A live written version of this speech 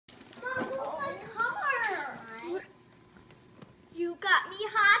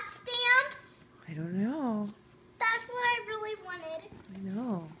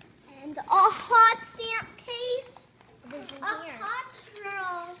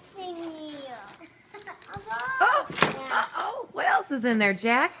else is in there,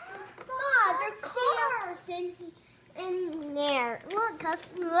 Jack? Mom, there are cars in there. Look, a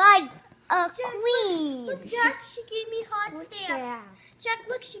slide of queen. Look, Jack, she gave me hot stamps. Jack,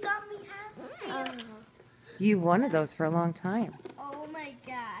 look, she got me hot stamps. You wanted those for a long time. Oh my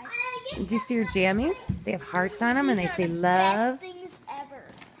gosh. Did you see your jammies? They have hearts on them and they say love. Best things ever.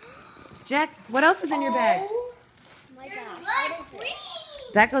 Jack, what else is in your bag? Oh my gosh. What is this?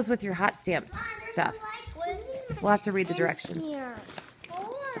 That goes with your hot stamps stuff. What is it? We'll have to read the directions.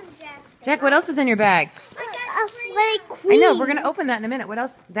 Hold on, Jack. Jack, what else is in your bag? A sleigh queen. I know, we're going to open that in a minute. What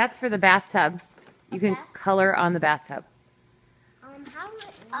else? That's for the bathtub. You can color on the bathtub.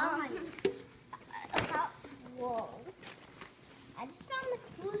 Whoa. I just found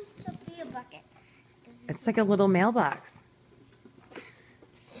the Blue Sophia bucket. It's like a little mailbox.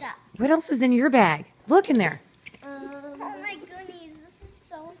 Stop. What else is in your bag? Look in there. Oh my goodness, this is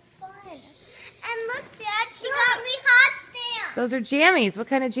so fun. And look, Dad, she got me hot stamps. Those are jammies. What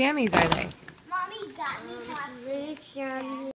kind of jammies are they? Mommy got me hot stamps.